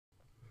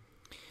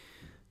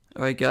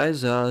Alright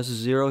guys, this is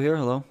Zero here.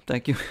 Hello.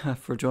 Thank you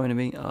for joining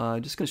me.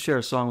 Just gonna share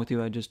a song with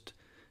you I just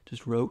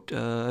wrote.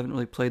 I haven't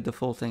really played the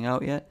full thing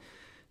out yet.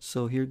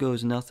 So here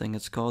goes nothing.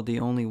 It's called The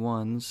Only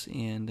Ones,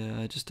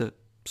 and just a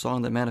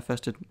song that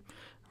manifested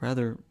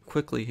rather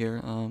quickly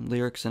here,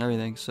 lyrics and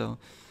everything. So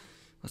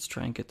let's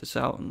try and get this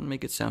out and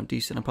make it sound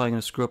decent. I'm probably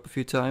gonna screw up a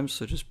few times,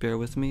 so just bear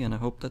with me, and I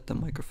hope that the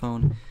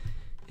microphone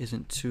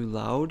isn't too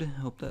loud.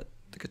 I hope that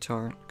the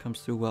guitar comes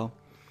through well.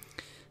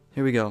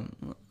 Here we go.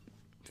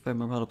 If I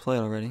remember how to play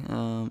it already.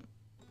 Here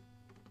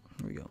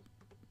we go.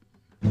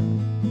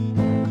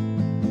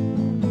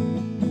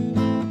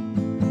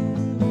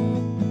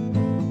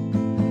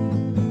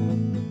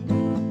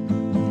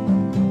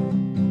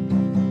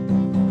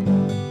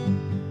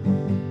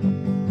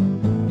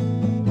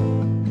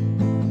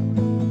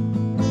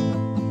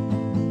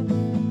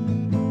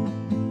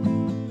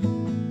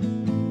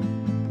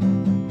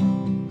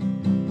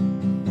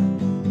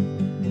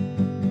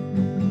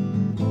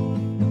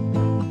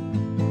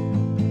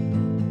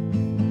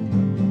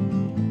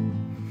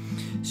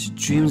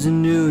 Dreams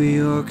in New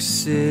York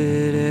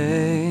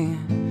City,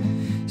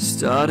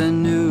 start a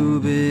new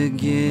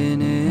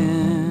beginning.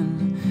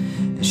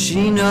 And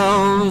she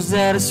knows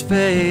that it's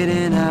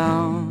fading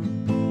out.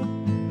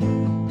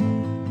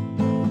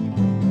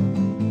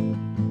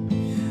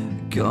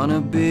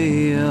 Gonna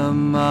be a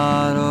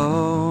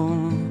model,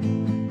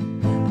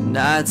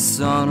 nights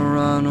on a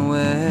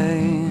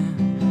runway,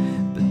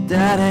 but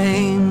that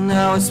ain't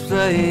how it's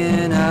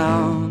playing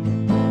out.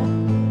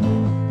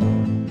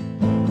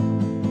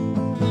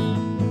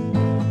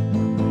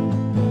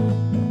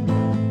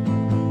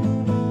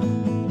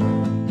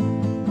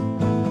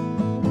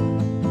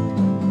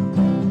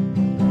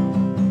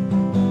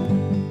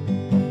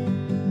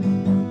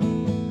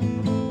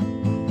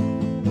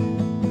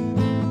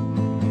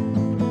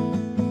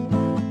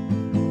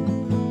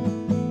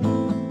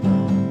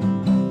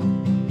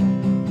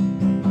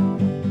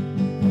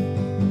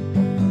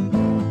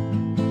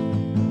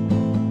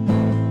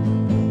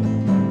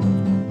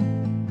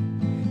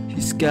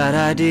 Got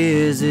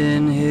ideas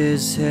in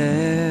his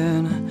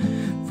head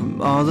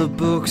from all the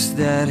books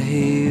that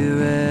he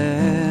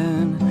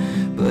read,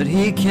 but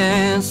he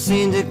can't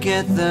seem to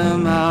get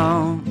them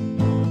out.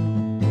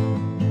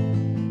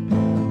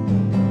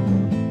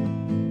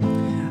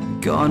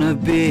 Gonna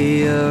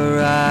be a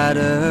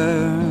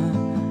writer,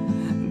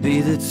 be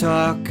the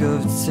talk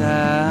of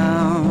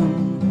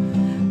town,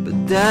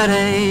 but that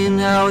ain't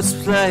how it's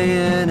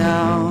playing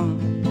out.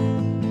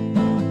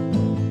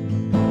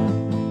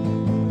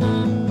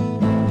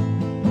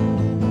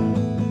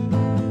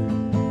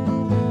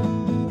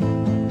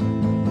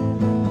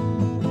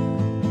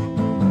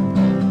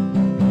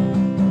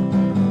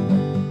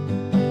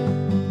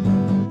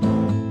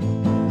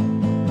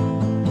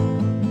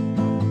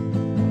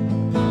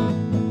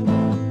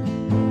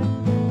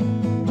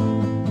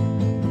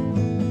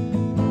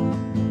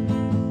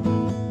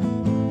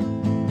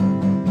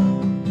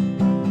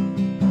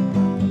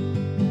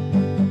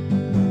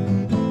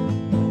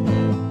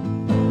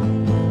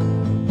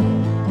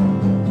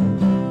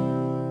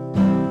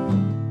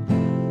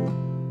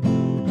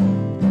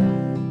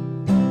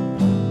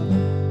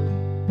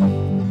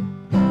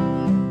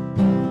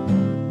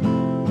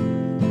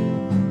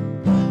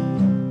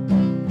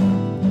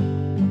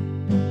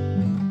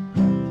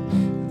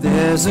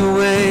 There's a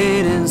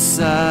weight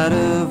inside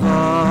of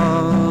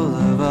all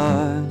of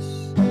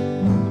us,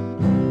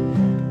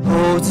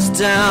 holds us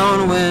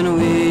down when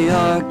we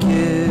are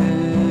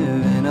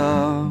giving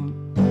up.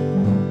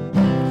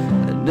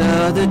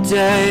 Another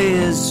day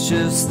is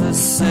just the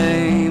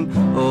same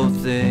old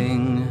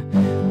thing,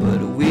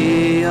 but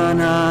we are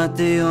not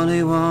the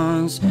only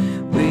ones.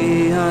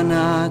 We are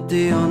not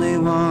the only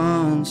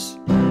ones.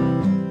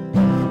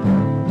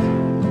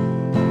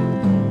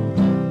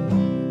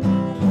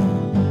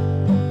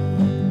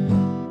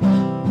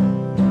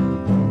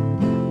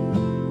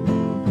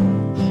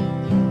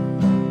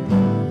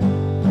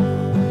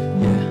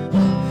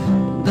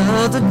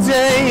 Another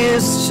day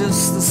is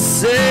just the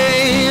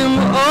same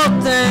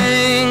old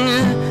thing,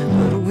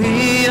 but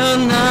we are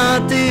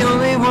not the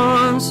only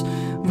ones.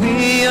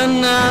 We are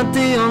not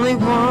the only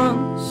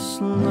ones,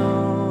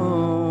 no.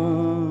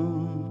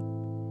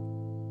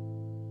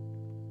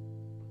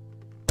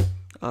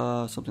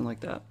 Something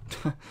like that.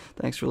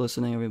 Thanks for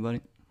listening,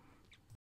 everybody.